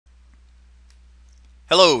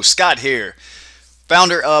Hello, Scott here,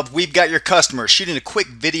 founder of We've Got Your Customer, shooting a quick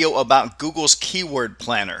video about Google's Keyword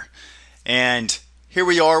Planner. And here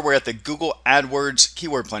we are, we're at the Google AdWords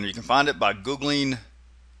Keyword Planner. You can find it by Googling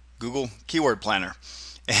Google Keyword Planner.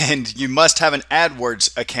 And you must have an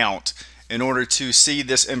AdWords account in order to see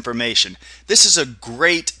this information. This is a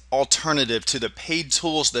great alternative to the paid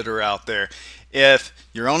tools that are out there. If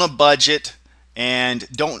you're on a budget and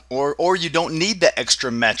or you don't need the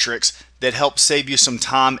extra metrics that help save you some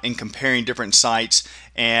time in comparing different sites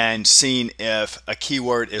and seeing if a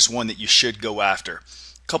keyword is one that you should go after.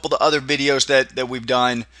 A couple of the other videos that we've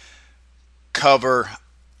done cover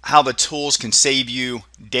how the tools can save you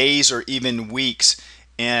days or even weeks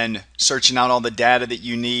in searching out all the data that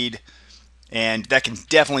you need, and that can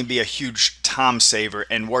definitely be a huge time saver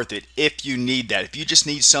and worth it if you need that. If you just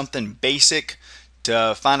need something basic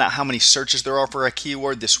to find out how many searches there are for a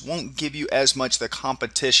keyword, this won't give you as much the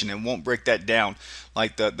competition and won't break that down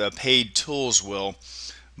like the paid tools will.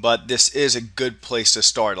 But this is a good place to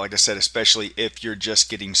start, like I said, especially if you're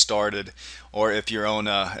just getting started or if you're on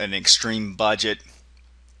an extreme budget.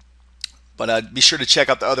 But be sure to check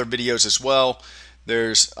out the other videos as well.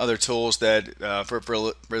 There's other tools that for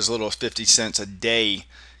as little as 50 cents a day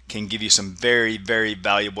can give you some very, very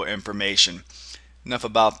valuable information. Enough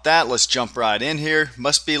about that. Let's jump right in here.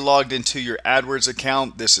 Must be logged into your AdWords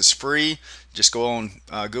account. This is free. Just go on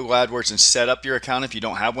Google AdWords and set up your account if you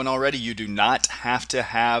don't have one already. You do not have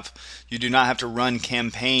to run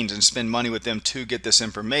campaigns and spend money with them to get this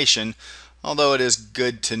information. Although it is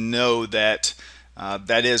good to know that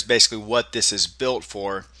that is basically what this is built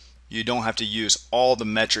for. You don't have to use all the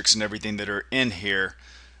metrics and everything that are in here,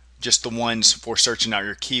 just the ones for searching out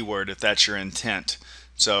your keyword if that's your intent.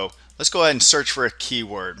 So let's go ahead and search for a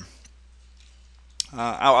keyword.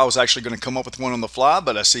 I was actually going to come up with one on the fly,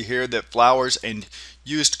 but I see here that flowers and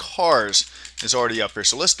used cars is already up here.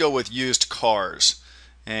 So let's go with used cars.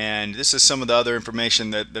 And this is some of the other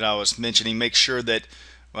information that I was mentioning. Make sure that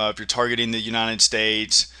if you're targeting the United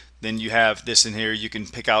States, then you have this in here. You can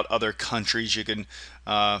pick out other countries. You can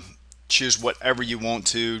choose whatever you want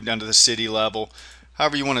to down to the city level.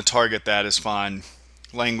 However you want to target that is fine.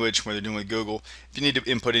 Language, whether you're doing with Google. If you need to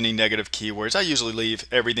input any negative keywords, I usually leave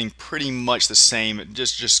everything pretty much the same.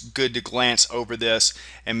 Just good to glance over this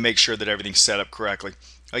and make sure that everything's set up correctly.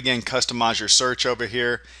 Again, customize your search over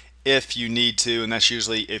here if you need to, and that's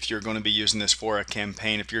usually if you're going to be using this for a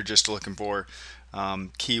campaign. If you're just looking for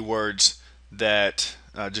keywords that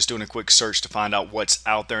just doing a quick search to find out what's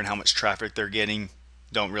out there and how much traffic they're getting,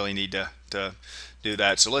 don't really need to do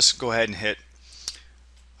that. So let's go ahead and hit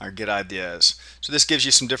our get ideas. So this gives you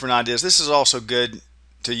some different ideas. This is also good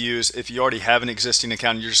to use if you already have an existing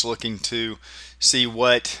account and you're just looking to see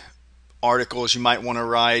what articles you might want to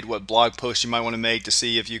write, what blog posts you might want to make, to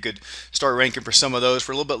see if you could start ranking for some of those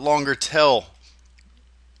for a little bit longer tail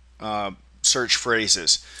search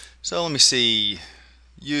phrases. So let me see,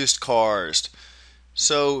 used cars.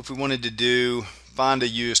 So if we wanted to do find a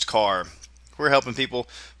used car, we're helping people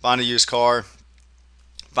find a used car,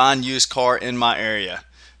 find used car in my area.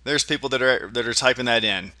 There's people that are typing that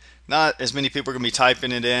in. Not as many people are going to be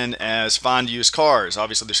typing it in as find used cars.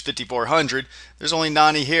 Obviously there's 5,400. There's only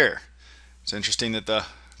 90 here. It's interesting that the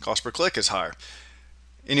cost per click is higher.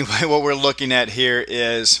 Anyway, what we're looking at here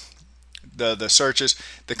is the searches.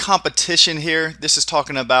 The competition here, this is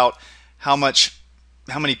talking about how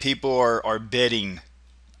many people are bidding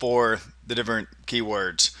for the different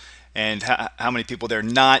keywords and how many people they're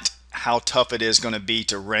not, how tough it is going to be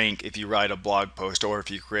to rank if you write a blog post or if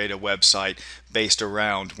you create a website based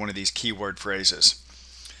around one of these keyword phrases.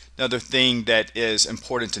 Another thing that is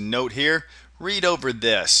important to note here, read over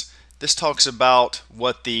this. This talks about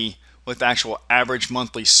what the actual average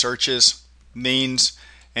monthly searches means,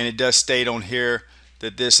 and it does state on here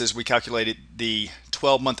that this is, we calculated the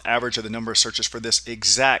 12-month average of the number of searches for this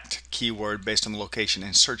exact keyword based on the location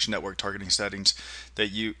and search network targeting settings that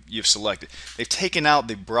you've selected. They've taken out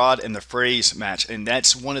the broad and the phrase match, and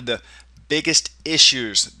that's one of the biggest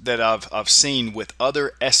issues that I've seen with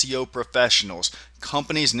other SEO professionals,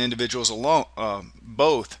 companies and individuals alone,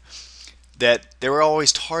 both, that they were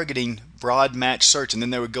always targeting broad match search, and then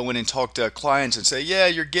they would go in and talk to clients and say, yeah,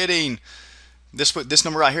 you're getting this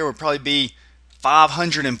number right here would probably be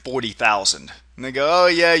 540,000. And they go, oh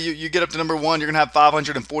yeah, you get up to number one, you're gonna have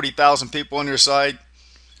 540,000 people on your site.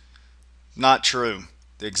 Not true.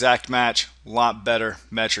 The exact match, a lot better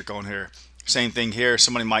metric on here. Same thing here.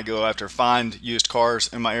 Somebody might go after find used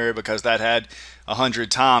cars in my area because that had 100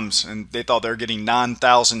 times and they thought they were getting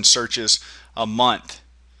 9,000 searches a month.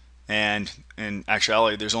 And in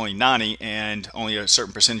actuality, there's only 90, and only a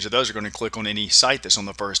certain percentage of those are going to click on any site that's on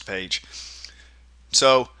the first page.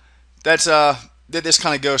 So that's this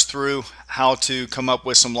kind of goes through how to come up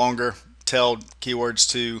with some longer tailed keywords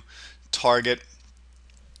to target.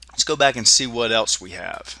 Let's go back and see what else we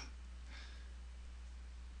have.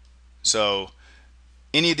 So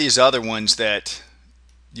any of these other ones that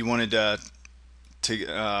you wanted to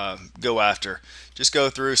go after, just go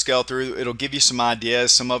through, scale through. It'll give you some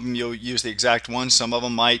ideas. Some of them you'll use the exact ones. Some of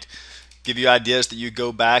them might give you ideas that you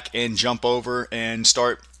go back and jump over and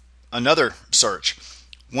start another search.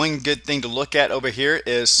 One good thing to look at over here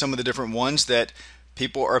is some of the different ones that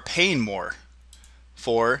people are paying more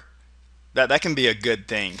for. That can be a good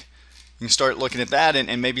thing. You can start looking at that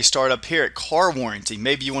and maybe start up here at car warranty.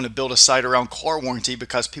 Maybe you want to build a site around car warranty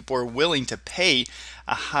because people are willing to pay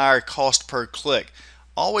a higher cost per click.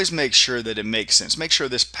 Always make sure that it makes sense. Make sure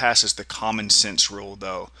this passes the common sense rule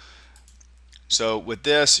though. So with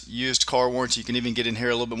this used car warranty, you can even get in here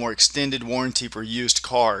a little bit more extended warranty for used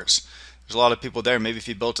cars. There's a lot of people there. Maybe if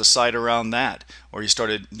you built a site around that, or you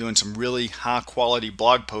started doing some really high quality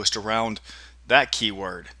blog post around that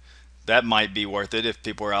keyword, that might be worth it if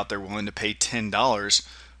people are out there willing to pay $10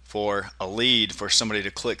 for a lead for somebody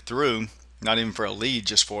to click through. Not even for a lead,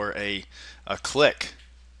 just for a click.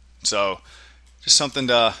 So just something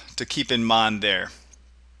to keep in mind there.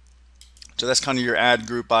 So that's kind of your ad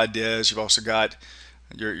group ideas. You've also got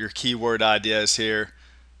your keyword ideas here.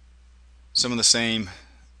 Some of the same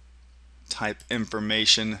type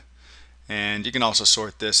information, and you can also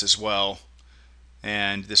sort this as well,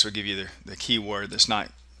 and this will give you the keyword that's not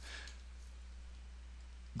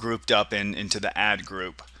grouped up into the ad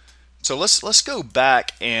group. So let's go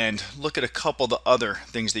back and look at a couple of the other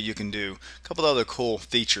things that you can do, a couple of other cool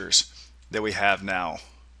features that we have now.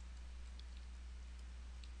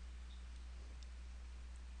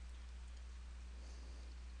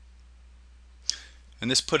 And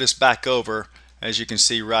this put us back over, as you can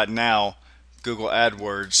see right now, Google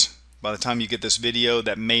AdWords. By the time you get this video,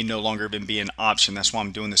 that may no longer even be an option. That's why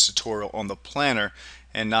I'm doing this tutorial on the planner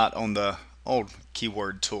and not on the old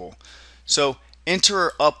keyword tool. So enter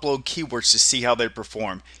or upload keywords to see how they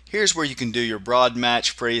perform. Here's where you can do your broad match,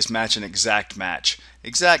 phrase match, and exact match.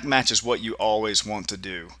 Exact match is what you always want to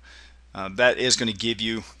do. That is going to give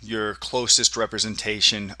you your closest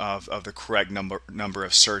representation of the correct number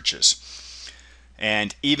of searches.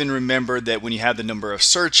 And even remember that when you have the number of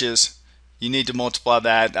searches, you need to multiply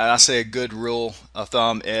that. I say a good rule of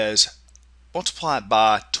thumb is multiply it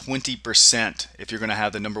by 20% if you're going to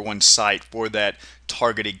have the #1 site for that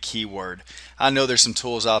targeted keyword. I know there's some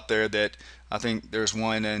tools out there that, I think there's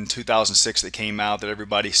one in 2006 that came out that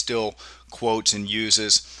everybody still quotes and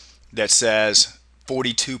uses, that says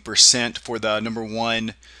 42% for the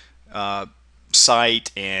 #1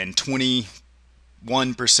 site and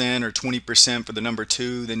 21% or 20% for the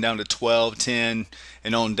 #2, then down to 12, 10,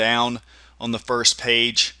 and on down on the first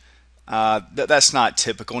page. That's not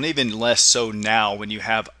typical, and even less so now when you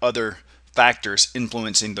have other factors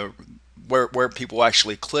influencing where people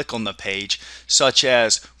actually click on the page, such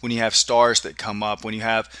as when you have stars that come up, when you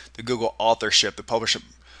have the Google authorship, the publisher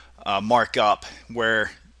markup,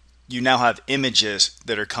 where you now have images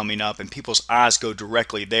that are coming up and people's eyes go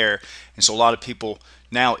directly there. And so a lot of people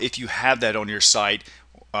now, if you have that on your site,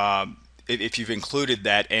 if you've included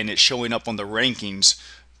that and it's showing up on the rankings,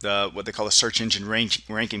 what they call the search engine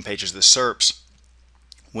ranking pages, the SERPs,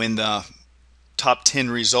 when the top 10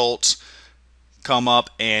 results come up,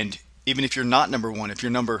 and even if you're not #1, if you're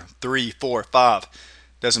number 3, 4, 5,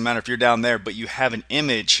 doesn't matter if you're down there, but you have an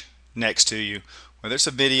image next to you, whether it's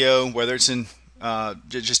a video, whether it's in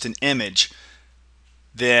just an image,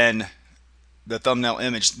 then the thumbnail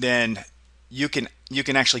image, then you can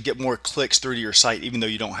actually get more clicks through to your site even though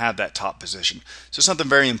you don't have that top position. So something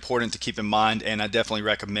very important to keep in mind, and I definitely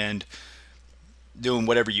recommend doing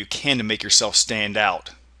whatever you can to make yourself stand out.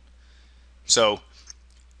 So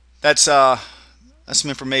that's some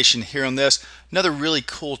information here on this. Another really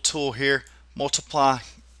cool tool here, multiply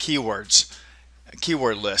keywords,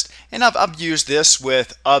 keyword list, and I've used this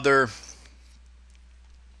with other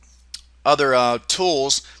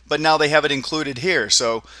tools, but now they have it included here.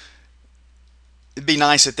 So it'd be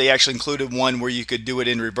nice if they actually included one where you could do it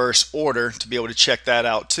in reverse order to be able to check that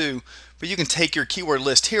out too. But you can take your keyword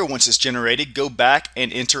list here once it's generated, go back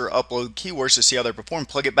and enter or upload keywords to see how they perform,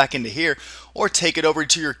 plug it back into here, or take it over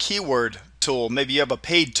to your keyword tool. Maybe you have a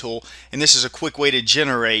paid tool, and this is a quick way to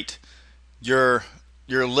generate your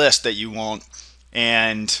list that you want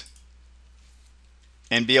and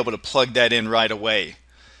be able to plug that in right away.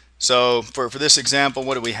 So for this example,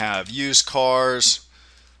 what do we have? Used cars.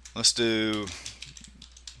 Let's do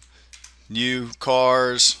new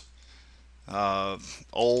cars,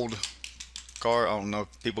 old car. I don't know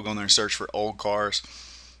if people go in there and search for old cars.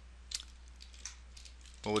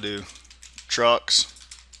 But we'll do trucks.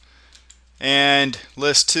 And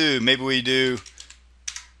list 2, maybe we do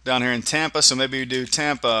down here in Tampa, so maybe we do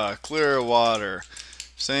Tampa, Clearwater,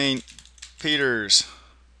 St. Peters,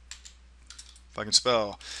 if I can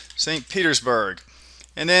spell, St. Petersburg.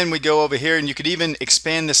 And then we go over here, and you could even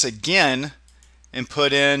expand this again and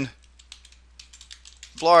put in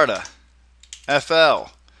Florida, FL.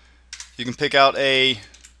 You can pick out a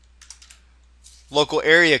local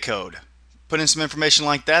area code, put in some information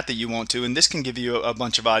like that you want to, and this can give you a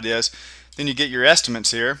bunch of ideas. Then you get your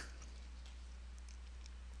estimates here,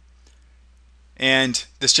 and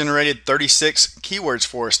this generated 36 keywords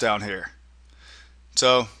for us down here.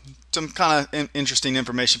 So some kind of interesting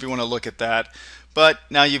information if you want to look at that. But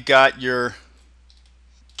now you've got your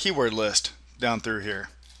keyword list down through here.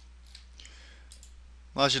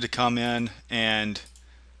 Allows you to come in and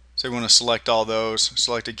say we want to select all those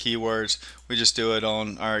selected keywords. We just do it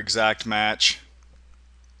on our exact match.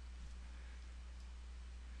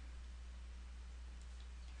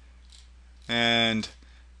 And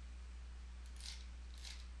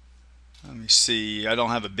let me see, I don't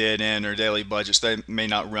have a bid in or daily budgets. They may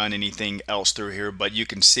not run anything else through here, but you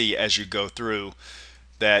can see as you go through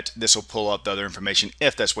that this will pull up the other information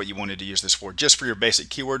if that's what you wanted to use this for. Just for your basic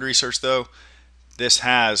keyword research though, this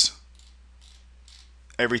has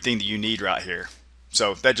everything that you need right here.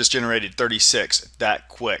 So that just generated 36 that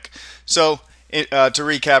quick. So to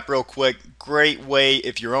recap real quick, great way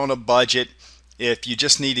if you're on a budget, if you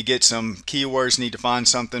just need to get some keywords, need to find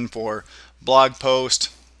something for blog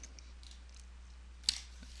post.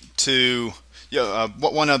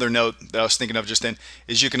 One other note that I was thinking of just then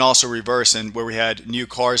is you can also reverse, and where we had new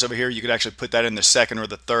cars over here, you could actually put that in the second or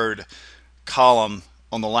the third column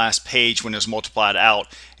on the last page when it was multiplied out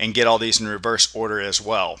and get all these in reverse order as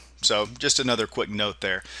well. So just another quick note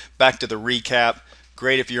there. Back to the recap.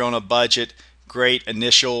 Great if you're on a budget. Great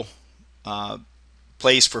initial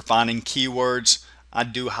place for finding keywords. I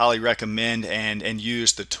do highly recommend and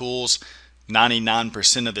use the tools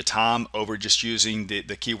 99% of the time over just using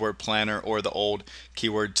the keyword planner or the old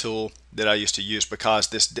keyword tool that I used to use, because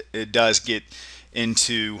it does get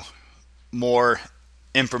into more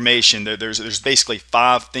information. There's basically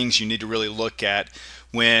 5 things you need to really look at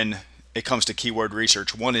when it comes to keyword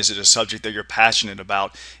research. One, is it a subject that you're passionate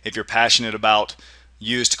about? If you're passionate about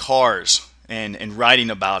used cars and writing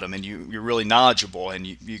about them, and you're really knowledgeable, and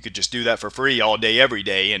you could just do that for free all day every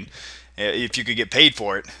day, and if you could get paid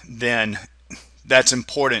for it, then that's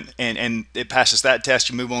important, and it passes that test.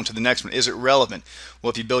 You move on to the next one. Is it relevant? Well,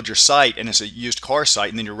 if you build your site and it's a used car site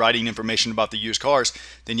and then you're writing information about the used cars,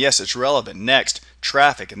 then yes, it's relevant. Next,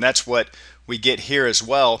 traffic, and that's what we get here as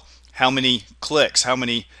well. How many clicks, how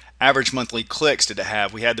many average monthly clicks did it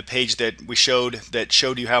have? We had the page that we showed that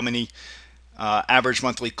showed you how many average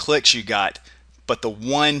monthly clicks you got, but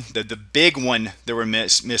the big one that we're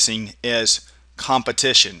missing is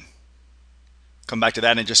competition. Come back to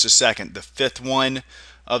that in just a second. The 5th one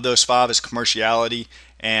of those 5 is commerciality,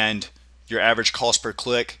 and your average cost per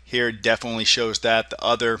click here definitely shows that. The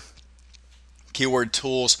other keyword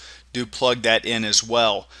tools do plug that in as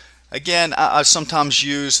well. Again, I sometimes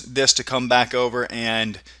use this to come back over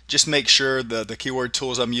and just make sure the keyword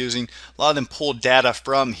tools I'm using, a lot of them pull data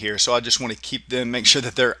from here, so I just want to keep them, make sure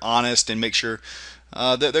that they're honest, and make sure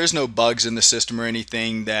that there's no bugs in the system or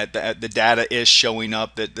anything, that the data is showing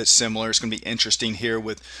up that's similar. It's going to be interesting here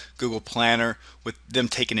with Google Planner, with them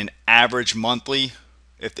taking an average monthly,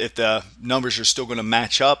 if the numbers are still going to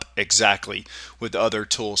match up exactly with the other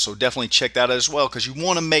tools. So definitely check that out as well, because you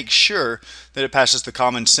want to make sure that it passes the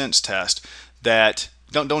common sense test. That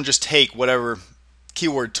don't just take whatever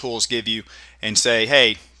keyword tools give you and say,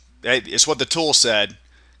 hey, it's what the tool said,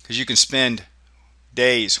 because you can spend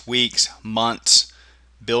days, weeks, months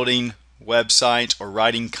building websites or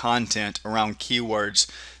writing content around keywords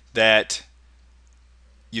that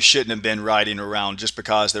you shouldn't have been writing around just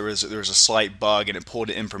because there was a slight bug and it pulled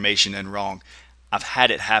the information in wrong. I've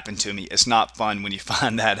had it happen to me. It's not fun when you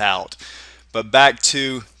find that out. But back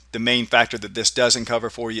to the main factor that this doesn't cover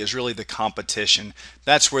for you is really the competition.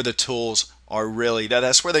 That's where the tools are really,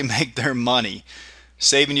 that's where they make their money,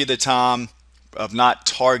 saving you the time of not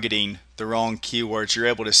targeting the wrong keywords. You're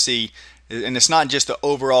able to see, and it's not just the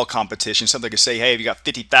overall competition. Something could say, hey, if you got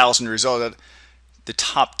 50,000 results, the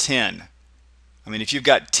top 10. I mean, if you've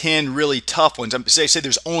got 10 really tough ones, say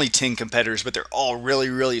there's only 10 competitors, but they're all really,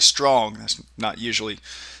 really strong. That's not usually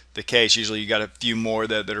the case. Usually you got a few more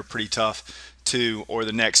that are pretty tough too, or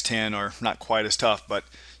the next 10 are not quite as tough, but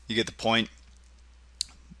you get the point.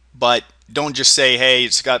 But don't just say, hey,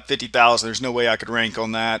 it's got 50,000, there's no way I could rank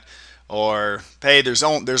on that. or hey, there's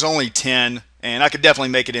only 10 and I could definitely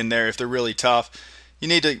make it in there if they're really tough. You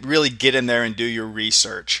need to really get in there and do your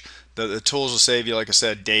research. The tools will save you, like I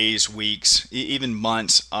said, days, weeks, even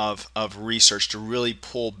months of research to really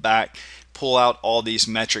pull out all these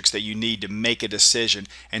metrics that you need to make a decision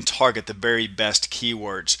and target the very best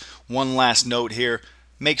keywords. One last note here.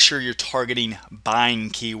 Make sure you're targeting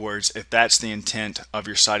buying keywords if that's the intent of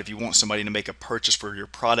your site. If you want somebody to make a purchase for your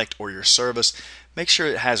product or your service, make sure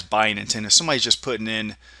it has buying intent. If somebody's just putting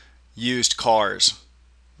in used cars,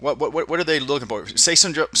 what are they looking for? Say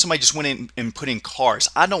somebody just went in and put in cars.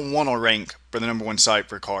 I don't want to rank for the #1 site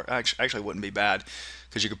for cars. Actually, it wouldn't be bad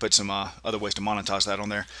because you could put some other ways to monetize that on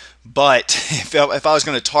there. But if I was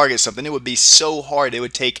going to target something, it would be so hard. It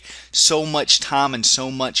would take so much time and so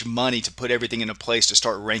much money to put everything into place to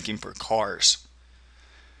start ranking for cars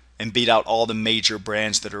and beat out all the major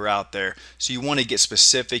brands that are out there. So you want to get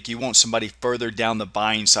specific. You want somebody further down the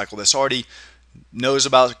buying cycle that's already knows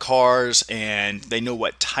about cars and they know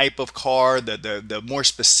what type of car. The more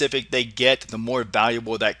specific they get, the more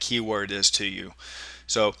valuable that keyword is to you.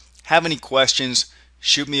 So have any questions,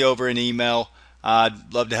 shoot me over an email.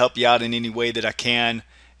 I'd love to help you out in any way that I can.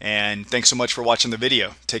 And thanks so much for watching the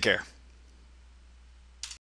video. Take care.